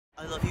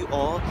love you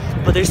all,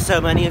 but there's so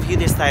many of you,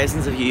 there's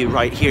thousands of you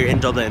right here in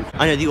Dublin.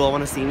 I know that you all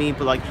want to see me,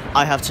 but like,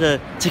 I have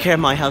to take care of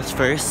my health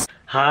first.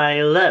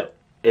 Hello,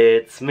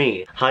 it's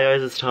me. Hi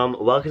guys, it's Tom.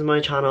 Welcome to my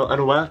channel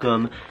and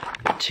welcome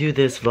to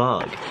this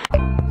vlog.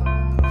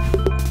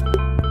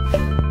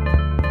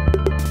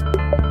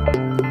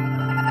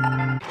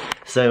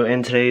 So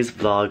in today's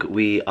vlog,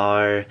 we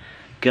are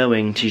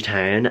going to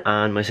town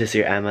and my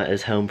sister Emma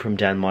is home from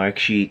Denmark.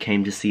 She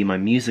came to see my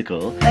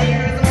musical.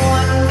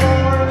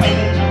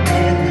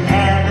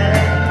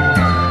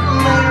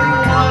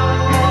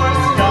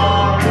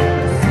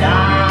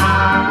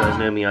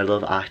 Me, I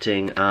love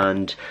acting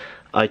and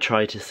I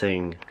try to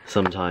sing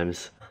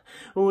sometimes.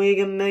 We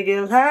can make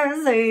it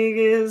last, take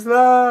it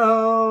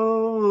slow.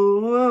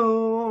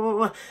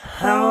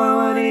 How I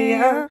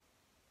wanna.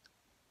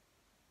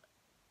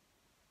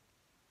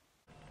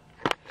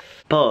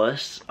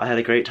 But I had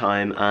a great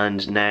time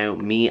and now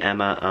me,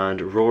 Emma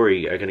and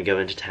Rory are gonna go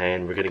into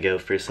town. We're gonna go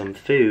for some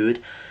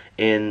food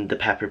in the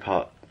Pepper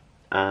Pot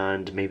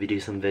and maybe do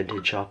some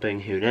vintage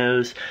shopping, who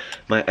knows.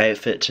 My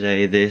outfit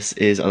today, this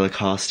is a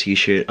Lacoste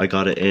t-shirt. I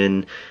got it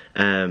in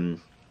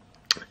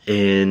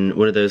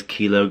one of those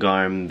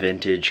kilogram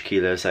vintage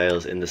kilo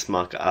sales in the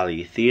Smock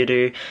Alley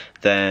Theatre.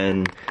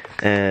 Then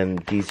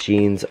these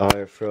jeans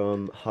are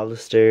from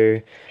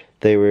Hollister.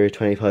 They were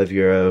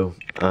 €25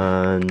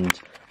 and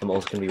I'm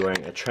also going to be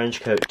wearing a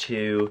trench coat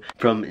too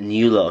from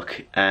New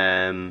Look.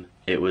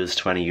 It was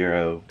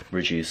 €20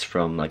 reduced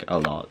from like a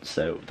lot,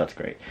 so that's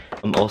great.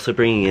 I'm also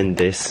bringing in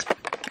this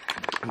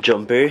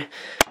jumper.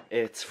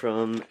 It's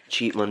from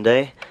Cheap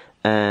Monday.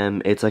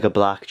 It's like a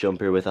black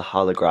jumper with a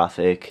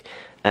holographic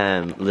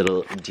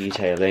little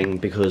detailing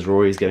because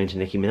Rory's going to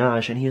Nicki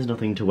Minaj and he has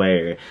nothing to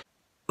wear.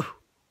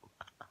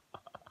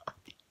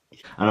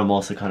 And I'm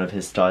also kind of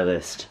his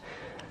stylist,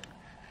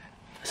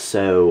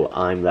 so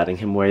I'm letting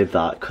him wear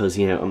that because,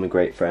 you know, I'm a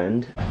great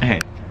friend. Okay,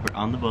 we're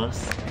on the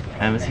bus.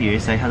 Emma's here.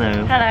 Say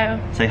hello. Hello.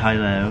 Say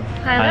hello.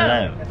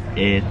 Hello.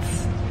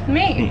 It's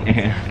me.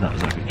 That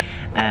was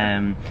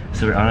awkward.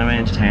 So we're on our way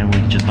into town.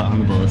 We just got on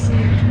the bus.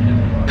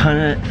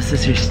 Kinda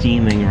sister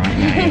steaming right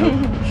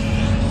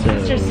now. So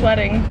sister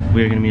sweating.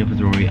 We're gonna meet up with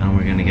Rory and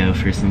we're gonna go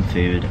for some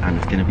food and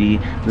it's gonna be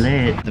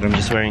lit. That I'm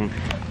just wearing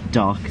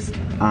Docs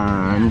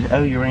and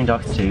oh, you're wearing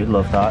Docs too.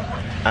 Love that.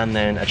 And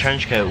then a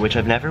trench coat, which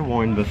I've never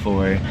worn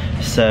before.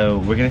 So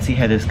we're gonna see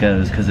how this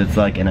goes because it's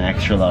like an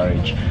extra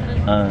large.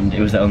 And it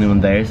was the only one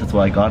there, so that's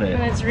why I got it.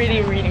 And it's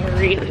really, really,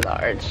 really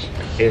large.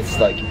 It's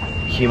like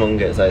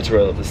humongous. I had to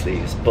roll up the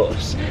sleeves,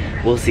 but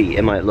we'll see.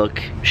 It might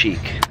look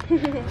chic.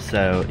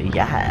 So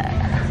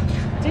yeah.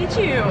 Did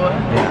you?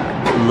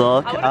 Yeah.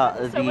 Look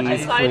at so much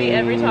anxiety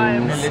every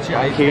time.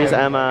 Here's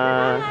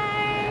Emma. Hi.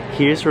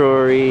 Here's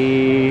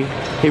Rory.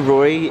 Hey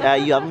Rory,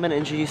 you haven't been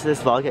introduced to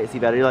this vlog yet, so you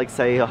better like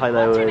say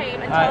hello. What's your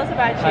name and tell us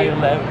about you?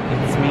 Hello,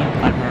 it's me.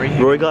 I'm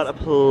Rory. Rory got a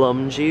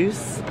plum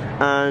juice.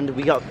 And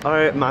we got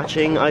our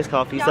matching iced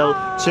coffee, so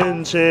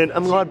chin chin.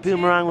 Oh my god,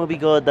 boomerang will be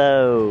good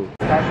though.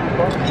 Oh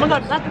my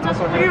god, that's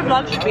what your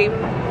vlog should be.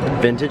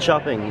 Vintage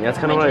shopping, that's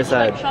kind of what I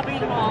said. Shopping at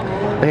the mall.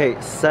 Okay,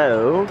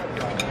 so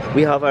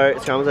we have our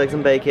scrambled eggs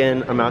and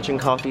bacon, our matching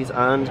coffees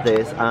and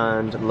this,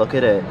 and look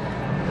at it.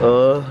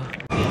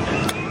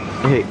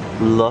 Okay,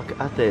 look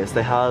at this.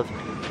 They have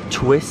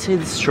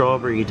twisted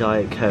strawberry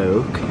Diet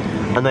Coke,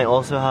 and they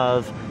also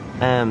have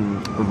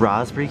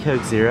raspberry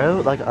Coke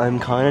Zero. Like, I'm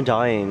kind of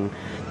dying.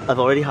 I've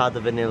already had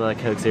the vanilla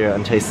Coke Zero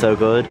and it tastes so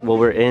good. Well,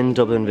 we're in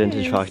Dublin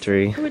Vintage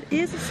Factory. Oh, it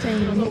is a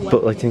stain on the wall.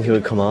 But I think it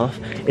would come off.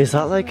 Is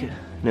that like...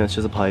 No, it's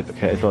just a pipe.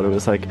 Okay, I thought it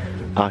was like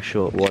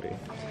actual water.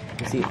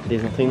 You see,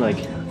 there's nothing like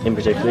in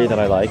particular that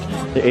I like.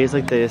 There is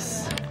like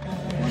this,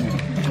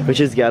 which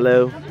is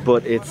yellow,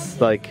 but it's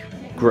like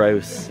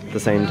gross at the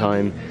same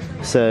time.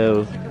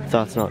 So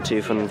that's not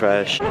too fun and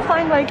fresh. I'm gonna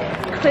find like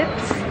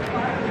clips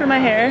for my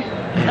hair.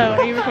 Oh,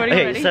 are you recording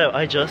already? Okay, so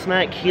I just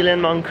met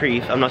Keelan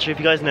Moncrief. I'm not sure if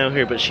you guys know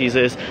her, but she's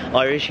this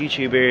Irish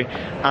YouTuber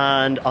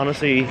and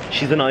honestly,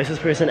 she's the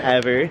nicest person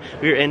ever.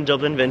 We were in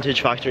Dublin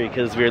Vintage Factory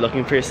because we were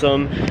looking for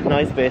some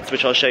nice bits,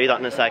 which I'll show you that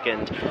in a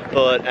second.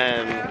 But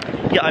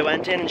yeah, I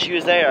went in and she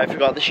was there. I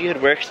forgot that she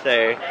had worked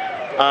there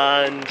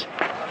and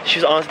she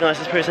was honestly the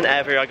nicest person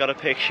ever. I got a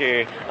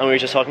picture and we were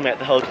just talking about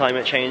the whole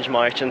climate change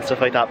march and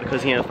stuff like that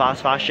because, you know,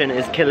 fast fashion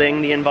is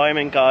killing the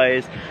environment,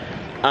 guys.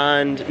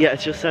 And yeah,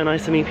 it's just so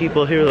nice to meet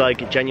people who are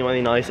like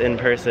genuinely nice in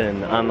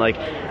person, and like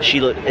she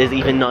is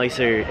even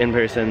nicer in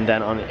person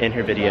than in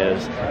her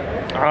videos.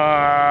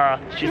 Ah,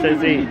 she's so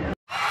sweet.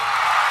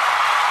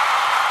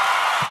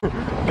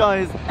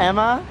 Guys,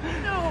 Emma.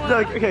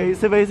 Like, okay,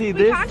 so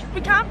basically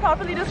we can't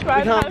properly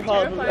describe how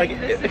terrifying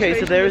this situation okay,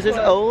 so there was this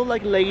old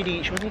like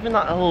lady, she wasn't even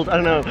that old, I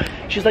don't know.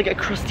 She was like a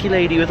crusty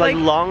lady with like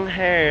long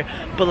hair,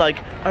 but like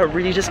a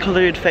really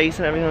discolored face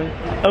and everything.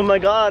 Oh my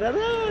god,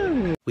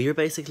 hello! We were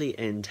basically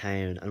in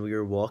town and we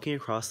were walking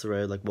across the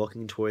road, like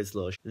walking towards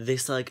Lush.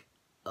 This like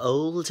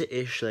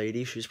old-ish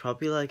lady, she was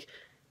probably like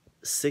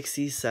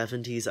 60s,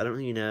 70s, I don't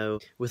really know,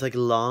 with like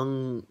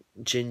long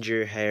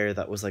ginger hair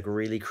that was like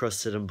really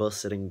crusted and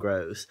busted and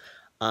gross.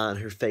 And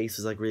her face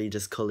was like really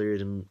discolored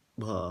and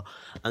whoa.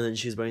 And then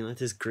she was wearing like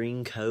this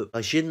green coat.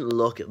 Like she didn't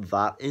look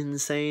that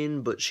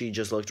insane, but she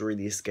just looked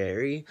really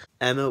scary.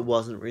 Emma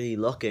wasn't really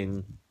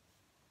looking,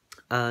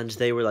 and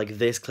they were like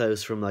this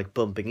close from like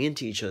bumping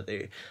into each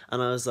other,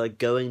 and I was like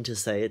going to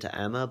say it to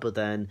Emma, but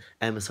then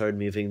Emma started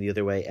moving the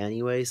other way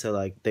anyway, so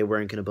like they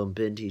weren't gonna bump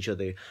into each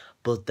other.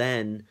 But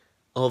then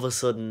all of a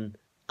sudden,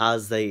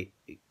 as they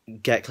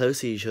get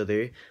close to each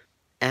other,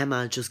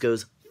 Emma just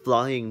goes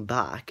flying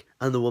back,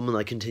 and the woman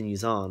like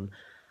continues on.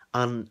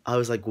 And I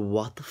was like,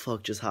 what the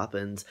fuck just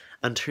happened?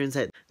 And turns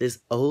out this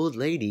old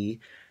lady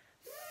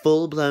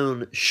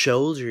full-blown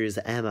shoulders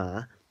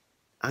Emma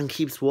and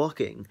keeps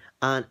walking.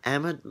 And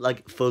Emma,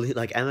 like, fully,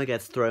 like, Emma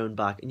gets thrown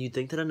back. And you'd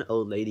think that an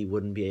old lady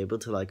wouldn't be able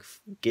to, like,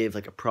 give,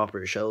 like, a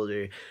proper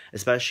shoulder.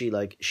 Especially,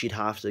 like, she'd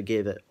have to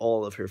give it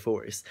all of her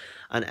force.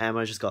 And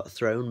Emma just got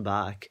thrown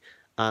back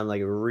and,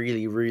 like,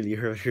 really, really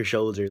hurt her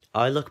shoulder.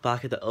 I look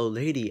back at the old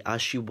lady.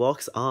 As she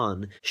walks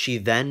on, she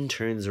then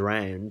turns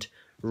around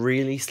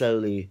really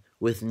slowly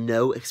with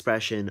no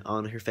expression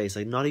on her face,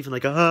 like not even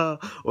like a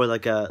ah or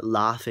like a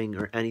laughing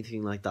or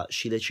anything like that.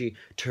 She literally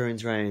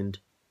turns around,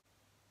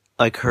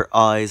 like her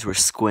eyes were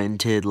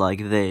squinted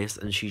like this,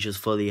 and she just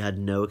fully had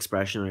no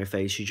expression on her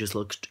face. She just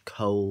looked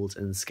cold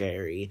and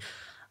scary,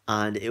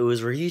 and it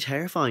was really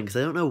terrifying because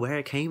I don't know where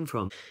it came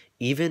from.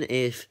 Even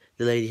if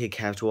the lady had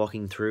kept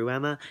walking through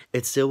Emma,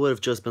 it still would have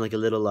just been like a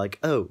little like,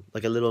 oh,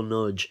 like a little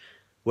nudge.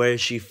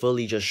 Whereas she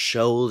fully just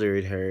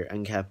shouldered her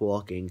and kept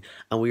walking.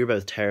 And we were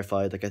both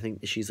terrified. Like, I think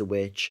she's a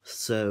witch.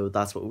 So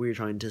that's what we were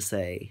trying to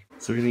say.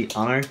 So we're going to be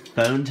on our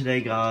phone today,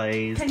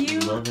 guys. Can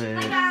you? Love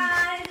it.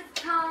 Hi, guys.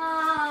 It's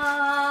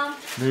Tom.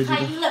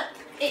 Hi, look.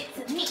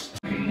 It's me.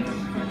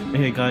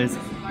 Okay, guys.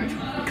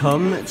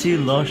 Come to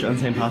Lush on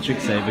St.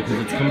 Patrick's Day because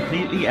it's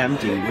completely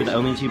empty with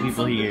only 2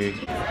 people here.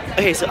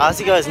 Okay, so as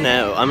you guys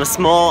know, I'm a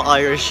small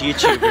Irish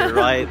YouTuber,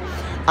 right?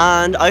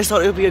 And I just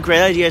thought it would be a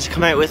great idea to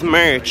come out with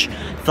merch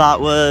that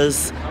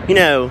was, you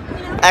know,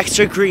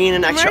 extra green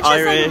and extra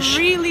Irish. It's like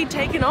really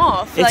taken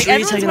off. It's like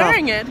really everyone's taken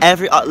wearing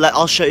off. it.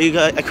 I'll show you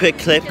guys a quick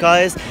clip,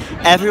 guys.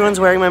 Everyone's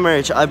wearing my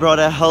merch. I brought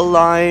a whole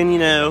line, you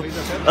know,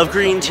 of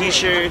green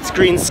t-shirts,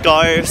 green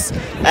scarves,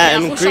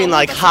 green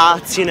like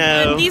hats, you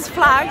know. And these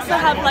flags that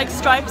have like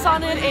stripes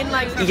on it in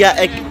like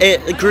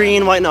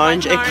green, white and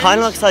orange. It kind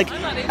of looks like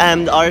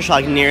the Irish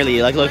flag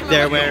nearly. Like look,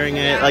 they're wearing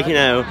it. Like, you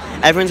know,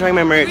 everyone's wearing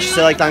my merch.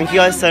 So like, thank you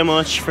guys so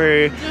much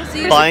for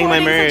buying my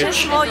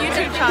merch.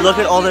 Look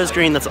at all those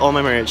green. That's all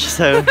my merch.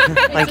 So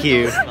thank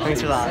you. Thanks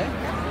for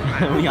that.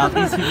 We have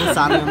these people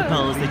standing on the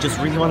poles. They just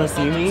really want to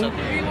see me.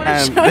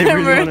 They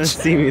really want to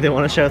see me. They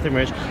want to show off their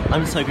merch.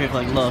 I'm so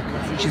grateful. Like, look,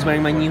 she's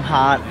wearing my new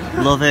hat.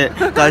 Love it,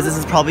 guys. This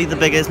is probably the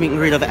biggest meet and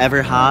greet I've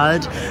ever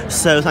had.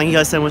 So thank you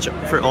guys so much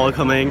for all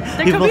coming.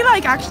 There could be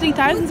like actually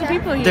thousands of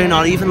people here. They're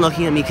not even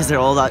looking at me because they're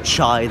all that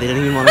shy. They don't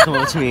even want to come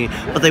up to me,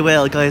 but they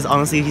will, guys.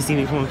 Honestly, if you see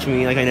me come up to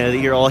me, like I know that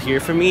you're all here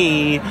for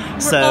me.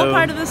 We're all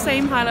part of the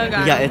same Hilo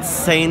gang. Yeah, it's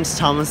St.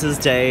 Thomas's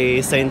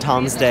Day, St.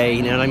 Tom's Day.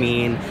 You know what I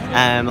mean?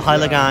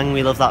 Hilo gang.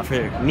 We love that for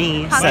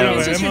me. Patrick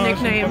is just your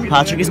nickname.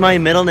 Patrick is my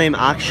middle name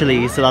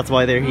actually, so that's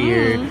why they're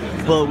here.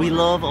 But we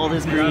love all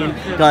this green.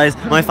 Guys,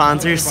 my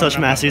fans are such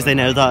messers. They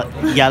know that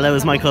yellow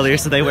is my colour,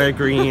 so they wear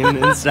green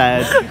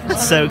instead.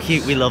 It's so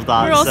cute. We love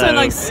that. We're also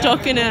like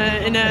stuck in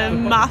a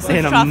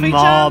massive traffic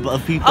mob jam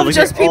of people. Of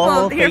just people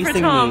all here for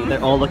Tom. Me.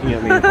 They're all looking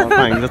at me.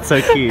 That's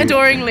so cute.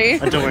 Adoringly.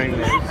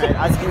 Adoringly.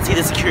 As you can see,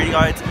 the security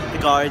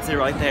guards, are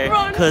right there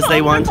because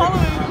they want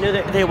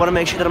they want to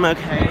make sure that I'm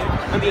okay.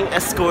 I'm being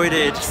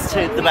escorted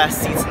to the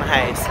best seats in the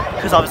house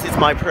because obviously it's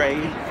my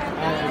parade.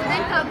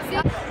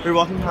 We're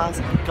walking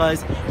past,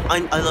 guys.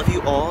 I love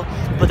you all,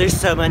 but there's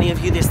so many of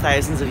you. There's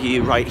thousands of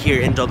you right here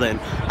in Dublin,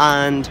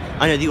 and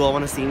I know that you all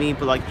want to see me,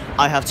 but like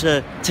I have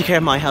to take care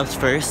of my health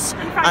first.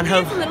 And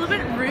it's a little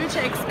bit rude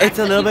to expect. It's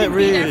a little bit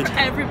rude for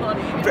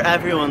everybody. For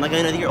everyone. Like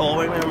I know that you're all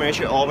wearing my merch.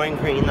 You're all wearing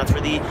green. That's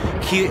really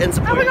cute and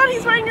supportive. Oh my god,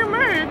 he's wearing your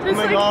merch. Oh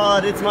my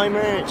god, it's my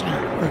merch.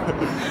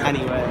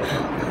 Anyway.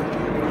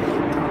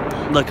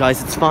 Look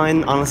guys, it's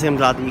fine. Honestly, I'm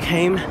glad that you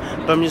came,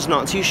 but I'm just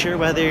not too sure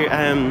whether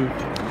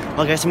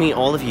I'll get to meet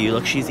all of you.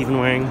 Look, she's even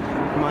wearing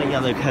my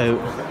yellow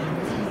coat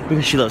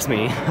because she loves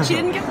me. She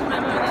didn't get the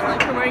memo that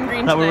like we're wearing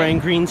green that today. We're wearing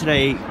green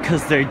today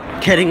because they're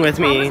kidding with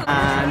me.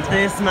 And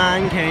this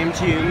man came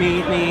to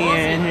meet me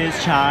in his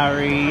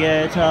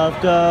chariot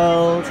of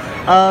gold,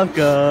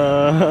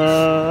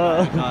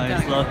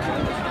 Guys, look.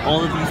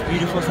 All of these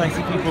beautiful,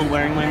 sexy people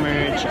wearing my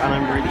merch, and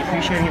I'm really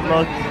appreciating it.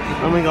 Look,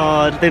 oh my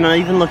god, they're not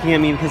even looking at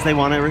me because they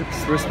want to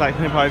respect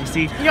my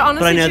privacy.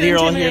 But I know that you're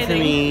all here for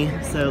me,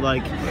 so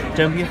like,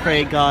 don't be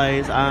afraid,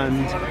 guys.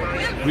 And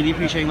really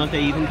appreciating. Look,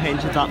 they even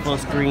painted that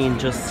bus green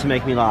just to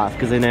make me laugh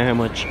because they know how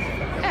much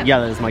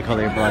yellow is my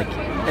color. But like,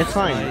 it's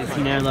fine,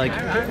 you know. Like,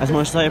 as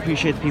much as I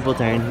appreciate the people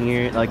down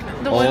here, like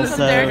the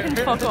also,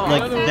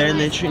 like they're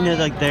literally,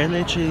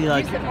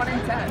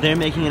 they're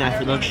making an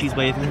effort. Look, she's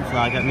waving her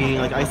flag at me.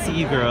 Like, I see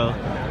you, girl.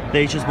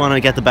 they just want to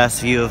get the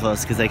best view of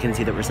us because they can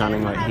see that we're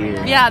standing right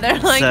here. Yeah, they're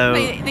like, so,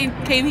 they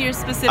came here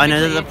specifically. I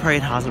know that the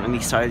parade hasn't really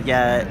started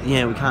yet, you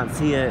know, we can't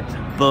see it,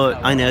 but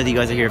I know that you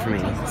guys are here for me,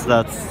 so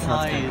that's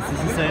nice. This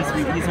is so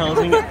sweet. He's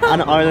holding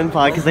an Ireland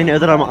flag because they know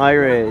that I'm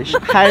Irish.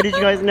 How did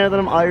you guys know that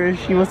I'm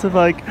Irish? You must have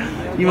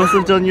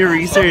done your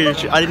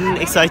research. I didn't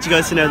expect you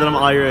guys to know that I'm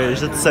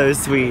Irish. That's so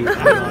sweet.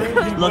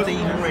 Look, they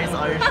even raise the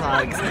Irish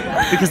flags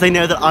because they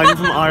know that I'm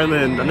from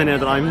Ireland and they know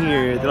that I'm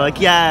here. They're like,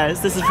 yes,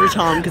 this is for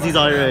Tom because he's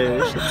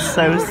Irish. It's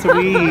so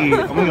sweet.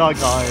 Oh my god,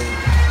 guys.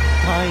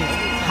 Guys,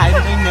 how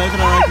did they know that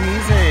I like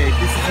music?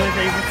 This is my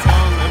favourite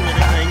song and they're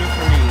playing it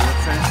for me.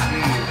 It's so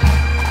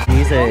sweet.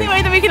 Music. The only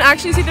way that we can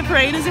actually see the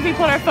parade is if we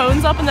put our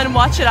phones up and then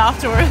watch it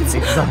afterwards.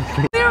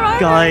 Exactly.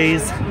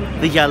 Guys,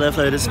 the yellow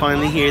float is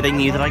finally here. They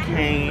knew that I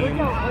came.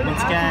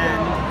 Once again,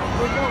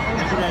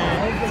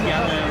 it's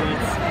yellow,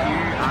 it's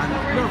here, and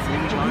it's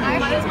in charge.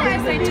 That is why I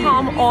say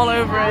Tom all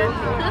over it.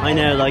 I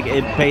know, like,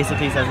 it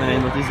basically says my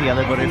name. Look, these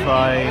yellow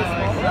butterflies,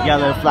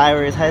 yellow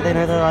flowers. How do they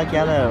know they're like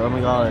yellow? Oh my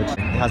god. It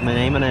has my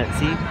name on it.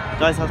 See?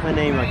 Guys, it has my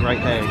name, like,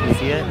 right there. Can you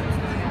see it?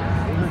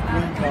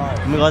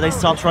 Oh my god, they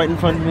stopped right in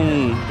front of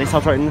me. They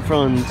stopped right in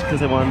front because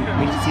they want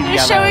me to see the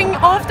yellow. They're showing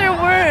off their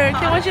work.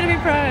 They want you to be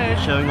proud.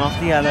 Showing off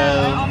the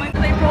yellow.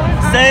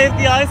 Save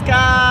the ice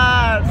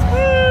caps!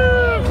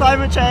 Woo!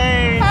 Climate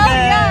change! Oh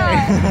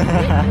yeah!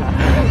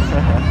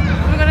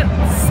 Oh my god,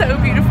 it's so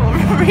beautiful.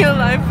 Real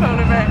life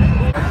polar bear.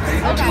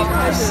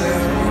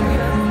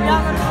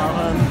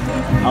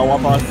 I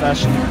want our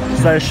session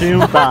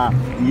that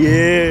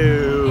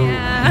you.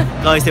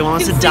 Yeah. Guys, they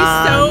want us to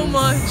dance. So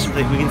much.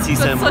 Like, we can see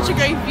so much. Such a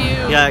great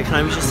view. Yeah, can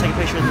I just take a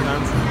picture of the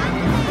dance?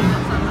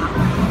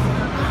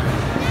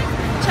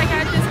 Check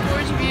out this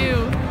gorgeous view.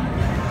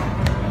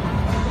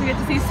 We get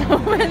to see so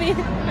many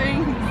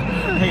things.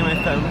 Hey, my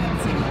phone can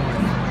see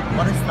more.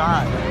 What is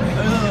that?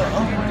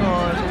 Oh my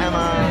god,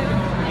 Emma.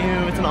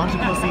 Ew, it's an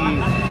octopusy.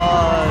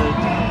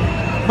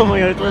 Oh my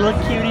god, it's a little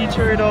cutie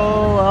turtle.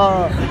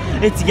 Oh,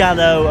 it's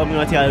yellow. I'm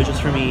going to yellow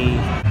just for me.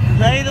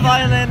 Play the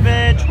violin,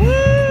 bitch.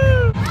 Woo!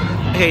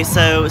 Okay,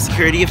 so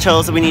security have told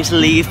us that we need to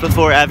leave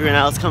before everyone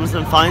else comes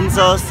and finds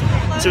us. So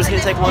we're just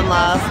going to take one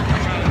last.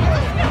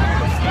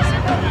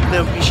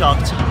 They'll be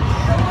shocked.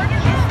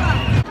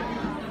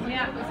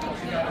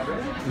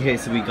 Okay,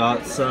 so we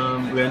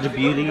went to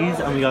Beauty's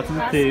and we got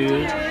some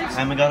food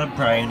and we got a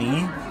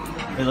brownie.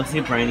 It looks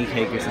like a brownie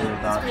cake or something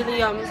like that. It's really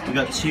yum. We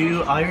got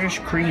 2 Irish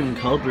cream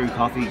cold brew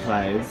coffee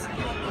clouds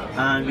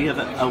and we have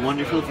a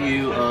wonderful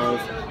view of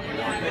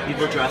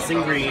people dressed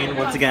in green.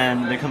 Once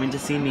again, they're coming to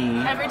see me.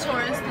 Every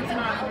tourist that's in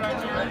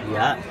Ireland right now.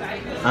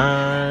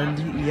 Yeah.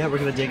 And yeah, we're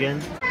gonna dig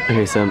in.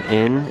 Okay, so I'm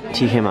in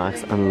TK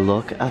Maxx and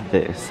look at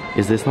this.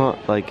 Is this not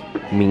like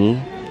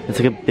me? It's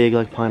like a big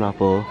like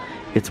pineapple.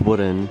 It's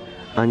wooden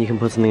and you can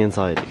put something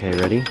inside. Okay,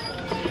 ready?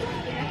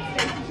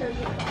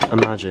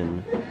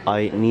 Imagine.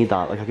 I need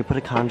that. Like I could put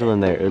a candle in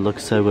there. It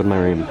looks so good in my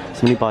room.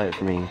 Somebody buy it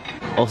for me.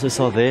 Also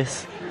saw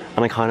this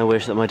and I kind of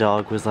wish that my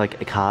dog was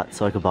like a cat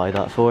so I could buy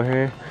that for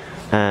her.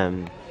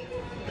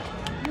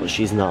 But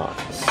she's not,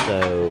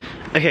 so...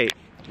 Okay,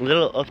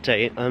 little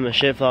update. I'm a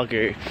shit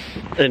vlogger.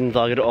 I didn't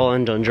vlog it all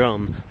in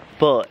Dundrum,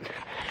 but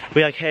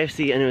we had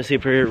KFC and it was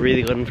super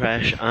really good and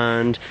fresh,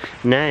 and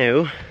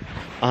now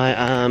I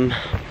am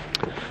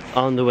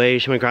on the way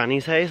to my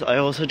granny's house. I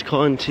also had to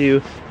go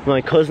into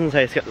my cousin's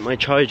house to get my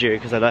charger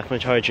because I left my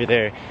charger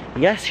there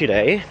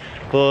yesterday,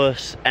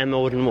 but Emma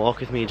wouldn't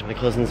walk with me to my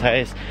cousin's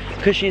house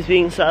because she's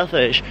being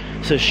selfish,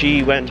 so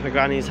she went to my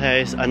granny's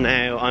house and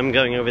now I'm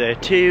going over there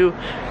too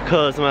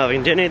because I'm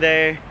having dinner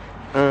there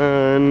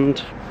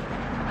and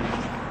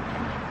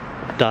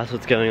that's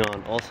what's going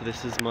on. Also,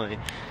 this is my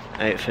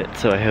outfit,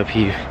 so I hope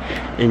you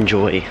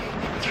enjoy.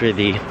 It's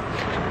really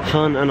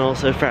fun and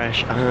also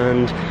fresh,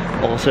 and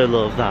also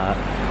love that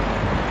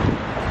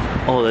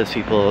all those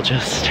people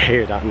just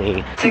stared at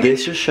me.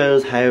 This just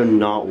shows how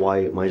not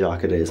white my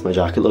jacket is. My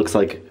jacket looks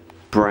like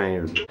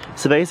brown.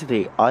 So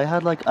basically, I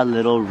had like a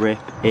little rip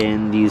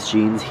in these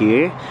jeans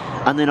here,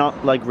 and they're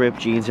not like ripped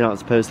jeans, you're not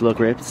supposed to look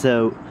ripped,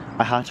 so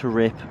I had to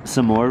rip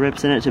some more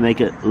rips in it to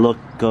make it look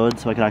good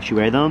so I could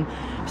actually wear them.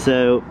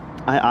 So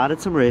I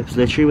added some rips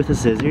literally with the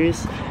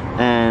scissors,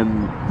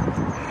 and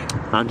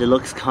it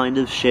looks kind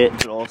of shit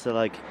but also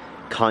like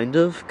kind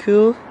of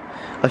cool.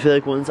 I feel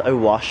like once I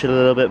wash it a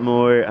little bit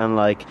more and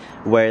like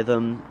wear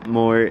them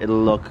more,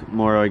 it'll look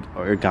more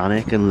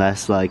organic and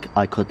less like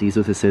I cut these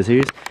with the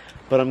scissors.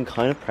 But I'm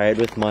kind of proud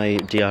with my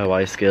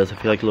DIY skills. I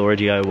feel like Laura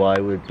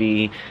DIY would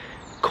be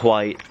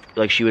quite,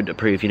 like she would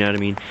approve, you know what I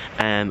mean?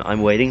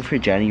 I'm waiting for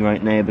Jenny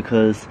right now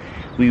because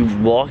we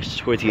walked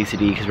towards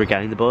UCD because we're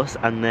getting the bus,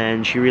 and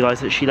then she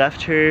realised that she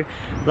left her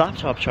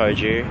laptop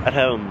charger at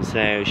home, so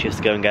now she has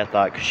to go and get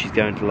that because she's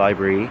going to the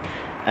library.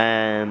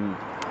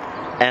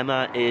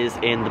 Emma is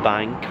in the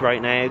bank right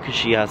now because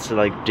she has to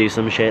like do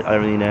some shit, I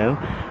don't really know.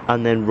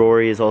 And then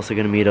Rory is also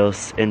going to meet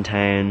us in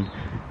town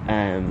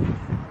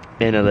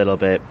in a little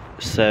bit.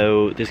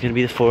 So there's gonna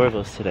be the 4 of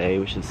us today,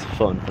 which is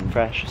fun and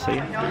fresh. So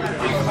yeah.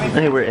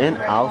 Hey, we're in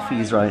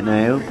Alfie's right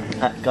now.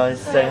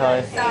 Guys, say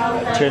hi.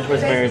 Turn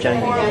towards the mirror,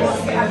 Jenny.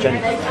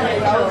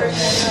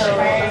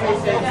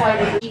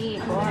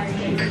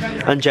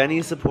 And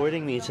Jenny's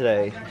supporting me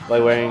today by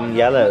wearing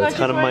yellow. It's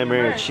kind of my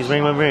merch. She's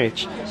wearing my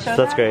merch. So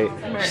that's great.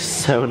 She's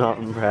so not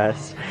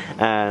impressed.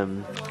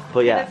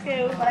 But yeah,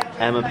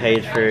 Emma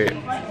paid for the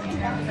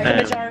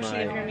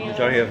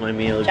majority of my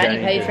meal.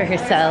 Jenny paid for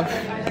herself.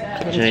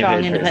 She's a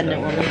strong,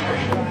 independent woman.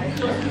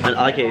 And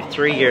I gave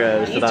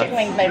 €3, so that's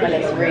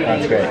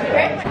great.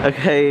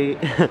 Okay,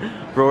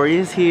 Rory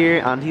is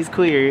here and he's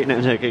queer. No,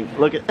 I'm joking.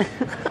 Look at.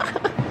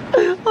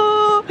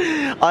 Oh,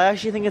 I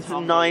actually think it's a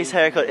nice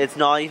haircut. It's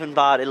not even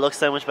bad. It looks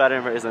so much better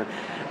in person.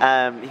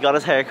 He got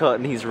his haircut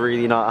and he's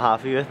really not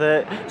happy with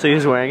it. So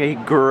he's wearing a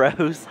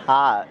gross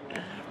hat.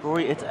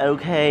 Rory, it's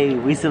okay.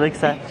 We still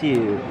accept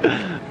you.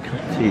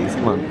 Jeez,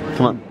 come on,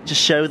 come on.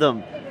 Just show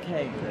them.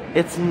 Okay.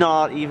 It's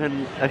not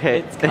even okay.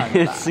 It's kind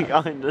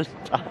of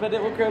but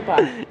it will grow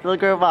back. It'll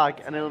grow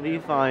back and it'll be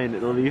fine.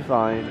 It'll be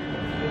fine.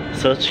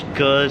 Such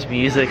good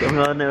music. Oh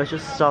my god, no, it's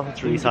just stop.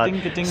 It's really sad.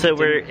 So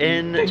we're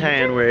in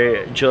town.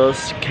 We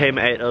just came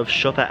out of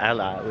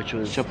Ella, which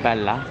was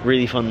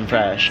really fun and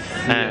fresh.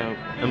 Oh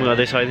my god,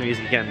 they started the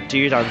music again. Do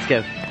your dance,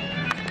 go.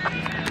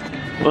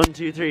 1,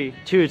 2, 3,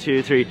 2,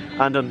 2, 3,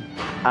 and done,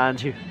 and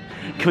 2.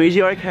 Can we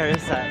do our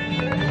carousel?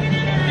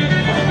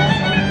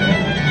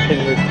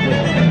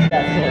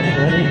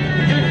 Ready?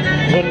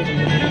 1,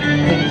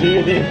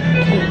 2, 3.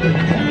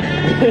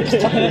 Just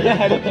trying to know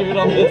how to do it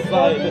on this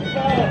side.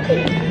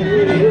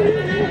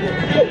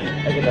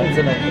 Okay, that's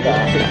enough of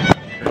that.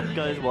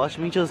 Guys, watch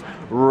me just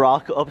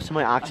rock up to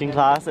my acting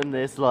class in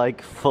this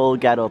like full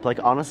get up. Like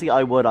honestly,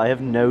 I would. I have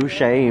no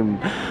shame.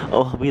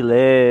 Oh, we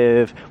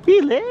live.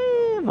 We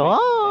live.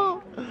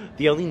 Oh.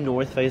 The only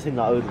North Face thing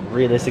that I would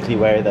realistically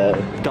wear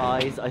though.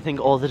 Guys, I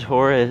think all the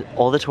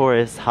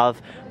tourists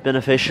have been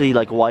officially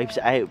like wiped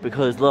out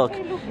because look,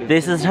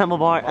 this is Temple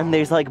Bar and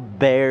there's like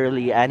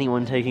barely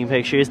anyone taking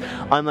pictures.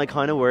 I'm like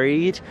kind of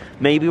worried.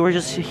 Maybe we're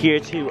just here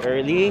too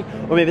early,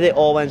 or maybe they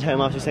all went home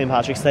after St.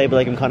 Patrick's Day, but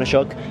like I'm kind of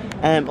shook.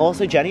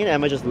 Also Jenny and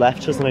Emma just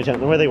left us and I don't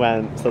know where they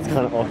went, so that's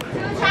kind of awkward.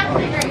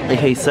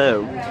 Okay,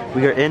 so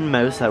we are in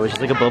Mosa, which is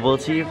like a bubble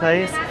tea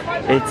place.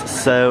 It's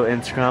so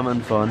Instagram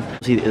and fun.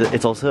 See,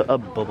 it's also a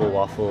bubble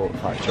waffle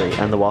factory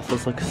and the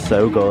waffles look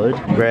so good.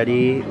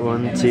 Ready?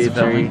 1, 2,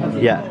 3.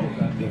 Yeah.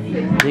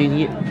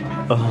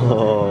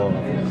 Oh.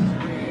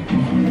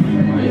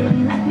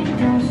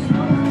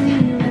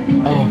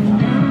 Oh.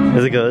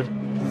 Is it good?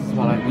 This is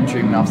what I've been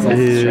dreaming of since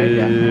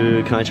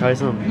Australia. Can I try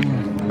some?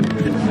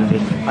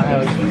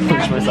 I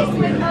push myself.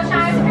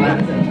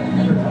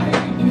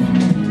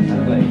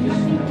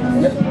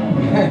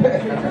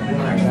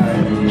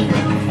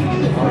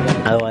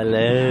 Oh, I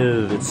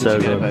love it's so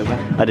good.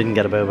 I didn't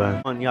get a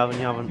boba. You haven't.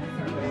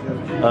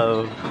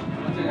 Oh.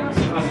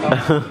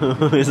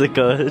 Is it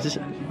good?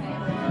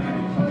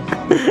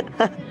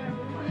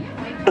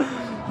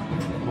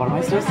 What am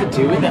I supposed to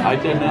do with it? I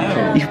don't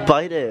know. You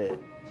bite it.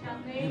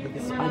 Yeah, but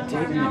this, I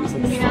did and it was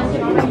like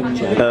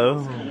solid.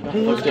 Oh. But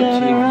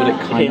it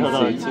kind of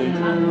suits you.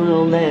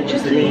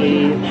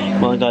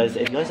 Come on guys,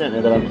 if you guys don't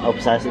know that I'm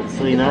obsessed with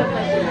Selena.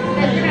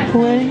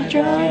 When you're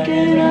drunk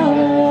and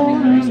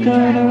alone, it's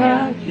gonna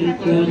rock you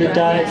through the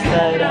dark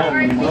side of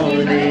the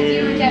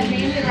morning.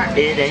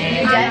 It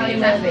ain't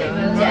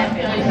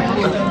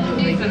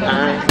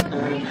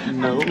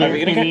Are we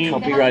gonna get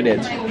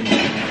copyrighted?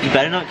 You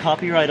better not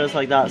copyright us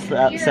like that,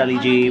 Sally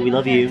G. We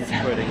love you.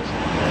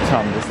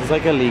 Tom, this is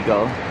like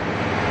illegal.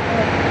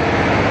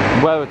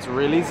 Wow, it's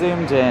really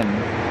zoomed in.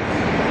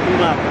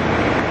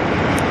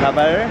 That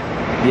better?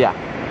 Yeah.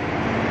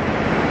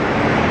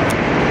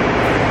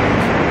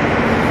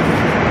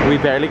 We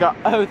barely got.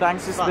 Oh,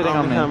 thanks for spitting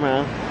on me.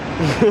 Camera.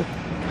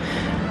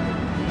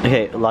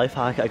 Okay, life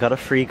hack. I got a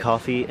free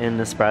coffee in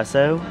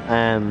Nespresso.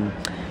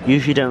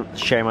 Usually don't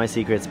share my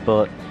secrets,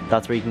 but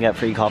that's where you can get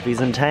free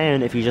coffees in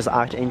town if you just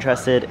act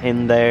interested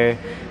in their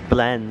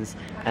blends.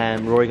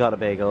 Rory got a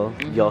bagel.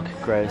 Yuck,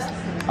 gross.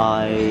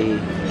 I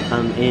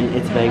am in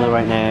It's Bagel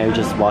right now,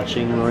 just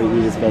watching Rory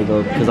eat his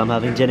bagel because I'm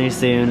having dinner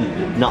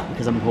soon, not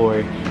because I'm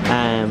poor.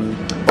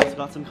 Also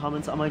got some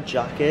comments on my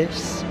jacket.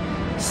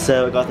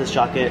 So I got this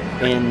jacket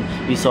in,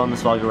 you saw in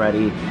this vlog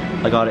already,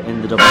 I got it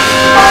in the Dublin.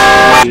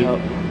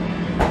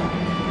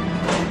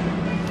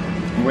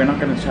 We're not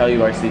going to tell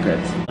you our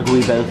secrets.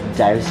 We both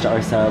doused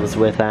ourselves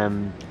with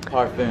parfum.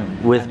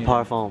 With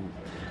parfum.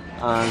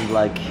 And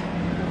like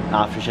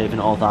aftershave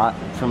and all that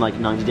from like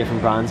 90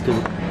 different brands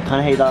because I kind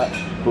of hate that,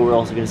 but we're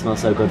also going to smell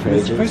so good for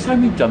ages. It's the first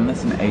time we've done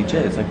this in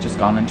ages, like just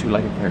gone into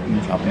like a perfume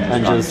shop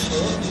and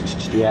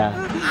just yeah.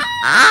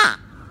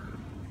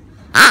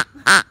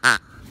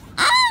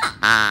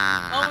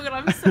 Oh my god,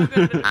 I'm so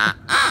good at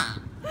it.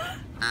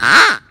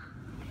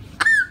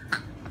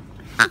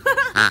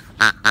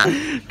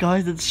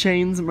 Guys, it's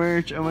Shane's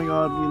merch. Oh my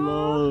god, we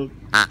love.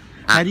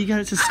 How do you get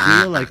it to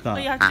squeal like that? Oh,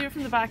 you have to do it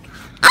from the back.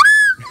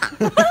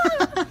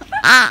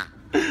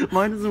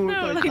 Mine doesn't work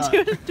like that. Do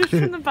it just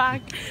from the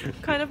back.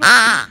 Kind of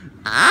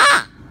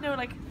like